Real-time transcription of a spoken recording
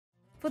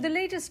For the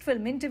latest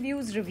film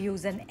interviews,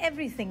 reviews and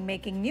everything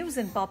making news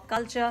in pop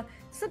culture,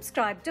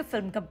 subscribe to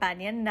Film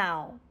Companion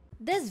now.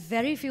 There's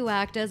very few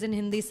actors in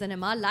Hindi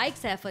cinema like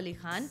Saif Ali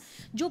Khan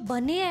जो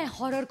बने हैं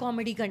horror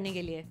comedy करने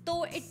के लिए.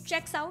 So it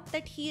checks out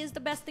that he is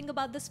the best thing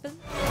about this film.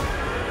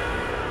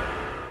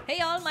 Hey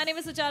y'all, my name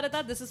is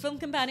Sucharita. This is Film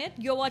Companion.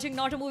 You're watching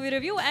Not a Movie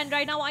Review, and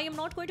right now I am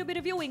not going to be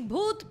reviewing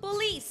Bhoot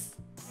Police.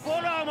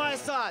 बोलो हमारे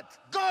साथ,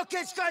 go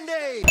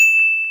किचकंडी!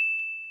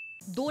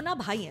 दो ना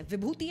भाई हैं,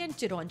 विभूति and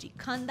चिरौंजी,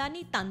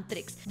 खानदानी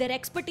तांत्रिक्स. Their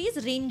expertise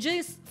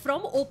ranges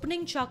from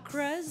opening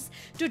chakras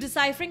to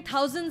deciphering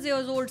thousands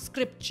years old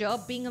scripture,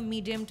 being a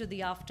medium to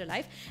the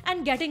afterlife,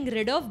 and getting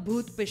rid of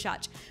Bhoot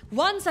Pishach.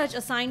 One such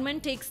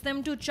assignment takes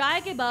them to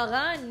Chai ke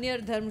Baghan near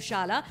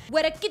Dharmshala,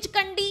 where a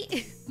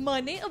kichkandi,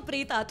 mane a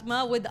preet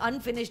atma with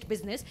unfinished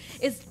business,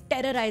 is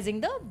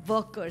terrorizing the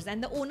workers.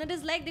 And the owner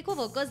is like, देखो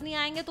workers नहीं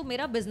आएंगे तो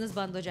मेरा business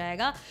बंद हो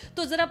जाएगा,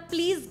 तो जरा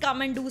please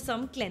come and do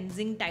some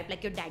cleansing type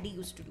like your daddy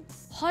used to do.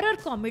 Horror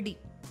comedy.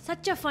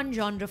 Such a fun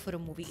genre for a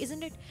movie,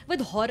 isn't it?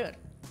 With horror,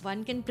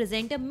 one can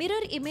present a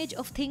mirror image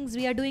of things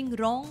we are doing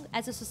wrong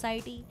as a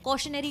society,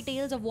 cautionary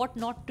tales of what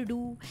not to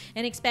do,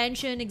 an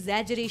expansion,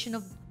 exaggeration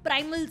of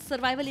primal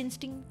survival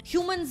instinct.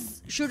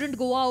 Humans shouldn't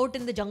go out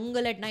in the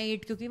jungle at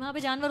night क्योंकि वहाँ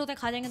पे जानवर होते हैं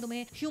खा जाएंगे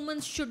तुम्हें.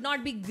 Humans should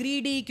not be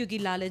greedy क्योंकि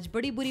लालच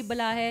बड़ी बुरी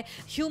बला है.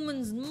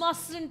 Humans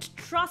mustn't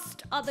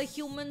trust other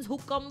humans who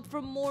come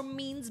from more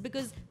means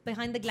because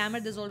behind the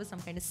glamour there's always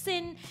some kind of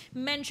sin.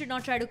 Men should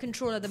not try to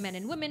control other men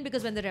and women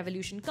because when the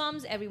revolution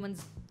comes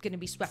everyone's going to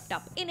be swept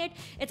up in it,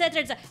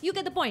 etc, etc. You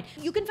get the point.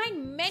 You can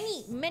find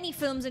many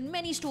films and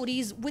many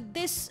stories with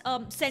this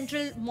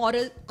central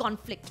moral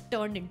conflict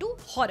turned into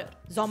horror.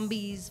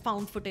 Zombies,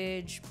 found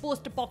footage,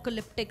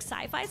 post-apocalyptic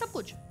sci-fi, सब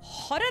कुछ.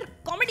 Horror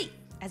comedy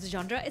as a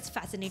genre is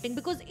fascinating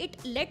because it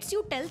lets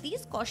you tell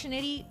these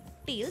cautionary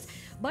tales,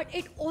 but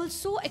it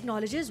also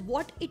acknowledges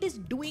what it is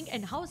doing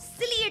and how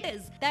silly it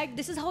is. That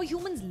this is how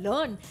humans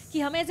learn कि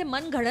हमें ऐसे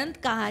मनगढ़ंत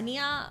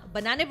कहानियाँ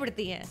बनाने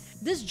पड़ती हैं.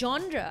 This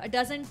genre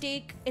doesn't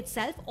take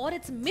itself or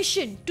its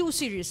mission too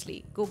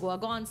seriously. Go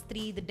Gons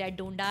 3, The Dead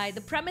Don't Die.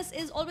 The premise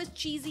is always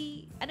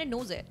cheesy and it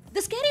knows it.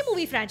 The Scary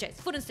Movie franchise,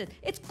 for instance,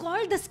 it's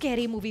called the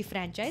Scary Movie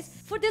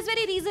franchise for this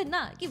very reason,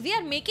 na, कि we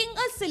are making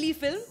a silly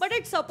film, but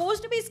it's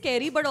supposed to be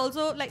scary, but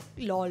also like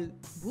lol.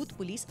 Bhoot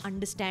Police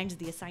understands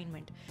the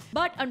assignment,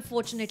 but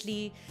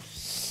unfortunately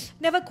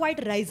never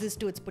quite rises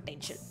to its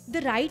potential.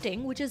 The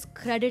writing, which is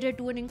credited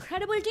to an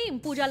incredible team,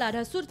 Pooja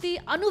Ladha Surti,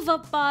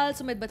 Anubhav Pal,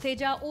 Sumit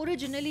Batheja,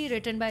 originally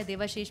written by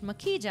Devashish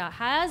Makhija,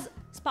 has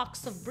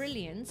sparks of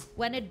brilliance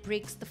when it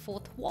breaks the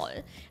fourth wall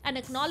and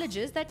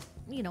acknowledges that,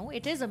 you know,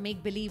 it is a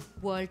make-believe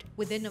world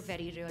within a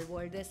very real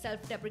world. There's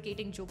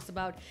self-deprecating jokes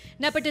about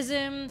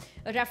nepotism,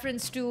 a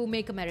reference to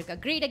Make America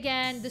Great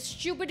Again, the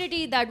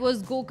stupidity that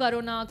was Go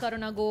Corona,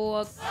 Corona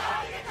Go,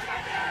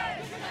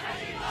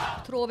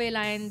 throwaway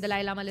line, the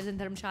Dalai Lama lives in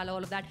Dharmshala,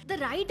 all of that. The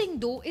writing,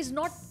 though, is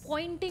not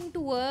pointing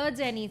towards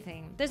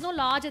anything. There's no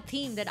larger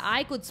theme that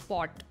I could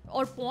spot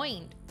or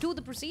point to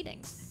the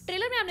proceedings.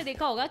 Trailer में आपने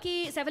देखा होगा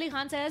कि Saif Ali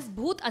Khan says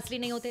भूत असली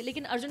नहीं होते,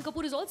 लेकिन Arjun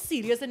Kapoor is all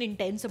serious and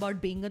intense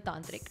about being a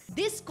tantric.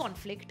 This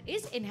conflict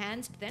is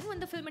enhanced then when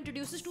the film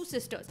introduces two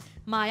sisters,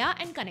 Maya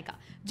and Kanika,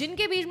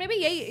 जिनके बीच में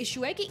भी यही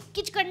issue है कि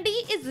किचकंडी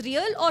is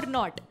real or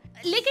not.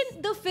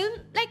 लेकिन the film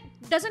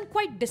doesn't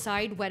quite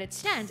decide where it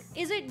stands.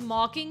 Is it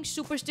mocking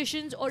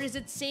superstitions or is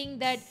it saying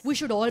that we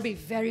should all be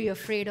very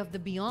afraid of the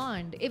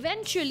beyond?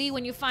 Eventually,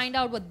 when you find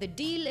out what the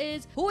deal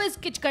is, who is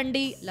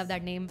Kichkandi, love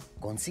that name,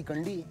 कौन सी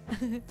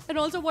कंडी? and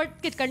also what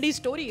Kichkandi's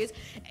story is,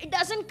 it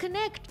doesn't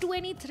connect to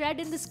any thread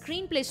in the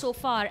screenplay so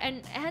far,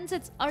 and hence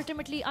it's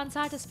ultimately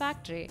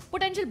unsatisfactory.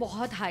 Potential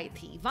बहुत high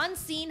थी. One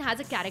scene has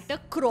a character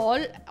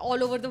crawl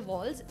all over the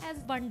walls, as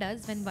one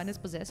does when one is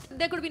possessed.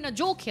 There could have been a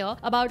joke here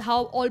about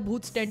how all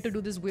bhoots tend to do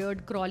this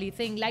weird crawly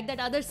thing, like that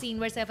other scene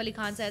where Saif Ali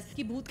Khan says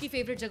कि भूत की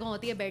favorite जगह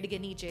होती है bed के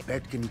नीचे.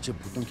 Bed के नीचे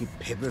भूतों की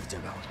फेवरेट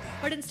जगह होती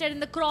है. But instead, in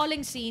the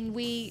crawling scene,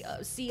 we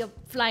see a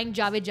flying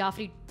Javed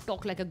Jafri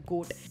talk like a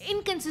goat.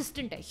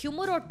 Inconsistent है,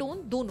 humor or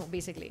tone, दोनों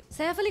basically.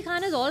 Saif Ali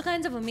Khan is all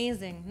kinds of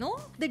amazing, no?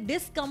 The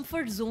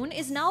discomfort zone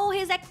is now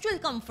his actual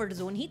comfort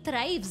zone. He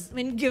thrives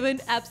when given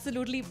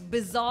absolutely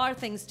bizarre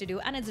things to do,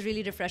 and it's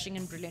really refreshing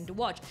and brilliant to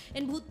watch.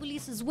 In Bhoot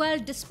Police as well,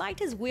 despite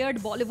his weird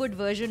Bollywood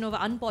version of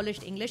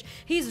unpolished English,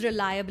 he's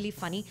reliably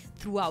funny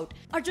throughout.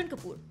 Arjun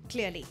Kapoor,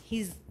 clearly,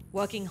 he's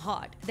working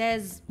hard.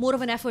 There's more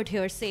of an effort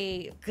here,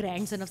 say,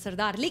 grandson of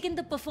Sardar. Lekin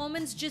the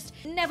performance just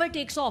never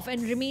takes off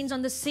and remains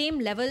on the same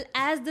level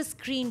as the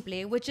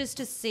screenplay, which is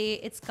to say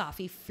it's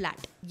kafi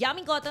flat.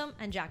 Yami Gautam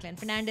and Jacqueline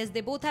Fernandez,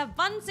 they both have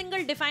one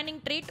single defining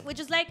trait, which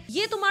is like,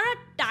 ye tumhara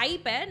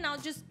type hai, now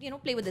just, you know,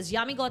 play with this.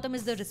 Yami Gautam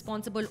is the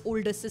responsible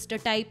older sister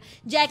type.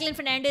 Jacqueline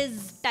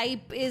Fernandez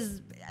type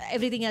is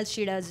everything else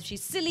she does.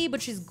 She's silly,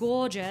 but she's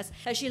gorgeous.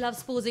 She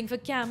loves posing for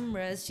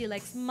cameras. She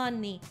likes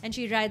money. And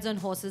she rides on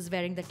horses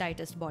wearing the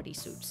tightest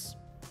bodysuits.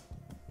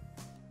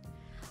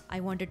 I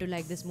wanted to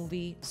like this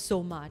movie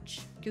so much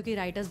क्योंकि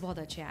writers बहुत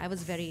अच्छे हैं. I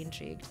was very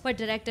intrigued. But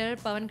director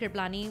पवन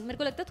कृपलानी मेरे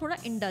को लगता है थोड़ा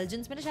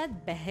indulgence में शायद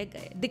बह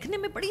गए. दिखने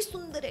में बड़ी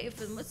सुंदर है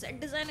film, set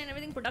design and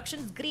everything,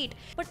 production is great.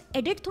 But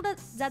edit थोड़ा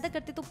ज़्यादा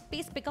करते तो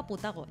pace pick up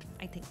होता और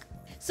I think.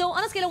 So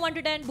on a scale of 1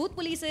 to 10, Bhoot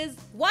Police is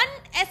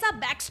 1. ऐसा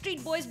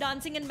Backstreet Boys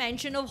dancing and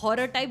mention of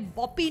horror type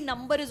boppy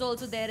number is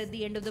also there at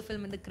the end of the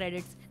film in the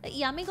credits.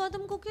 Yami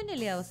Gautam को क्यों नहीं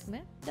लिया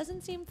उसमें?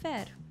 Doesn't seem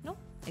fair, no?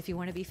 If you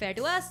want to be fair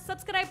to us,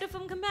 subscribe to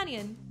Film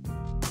Companion.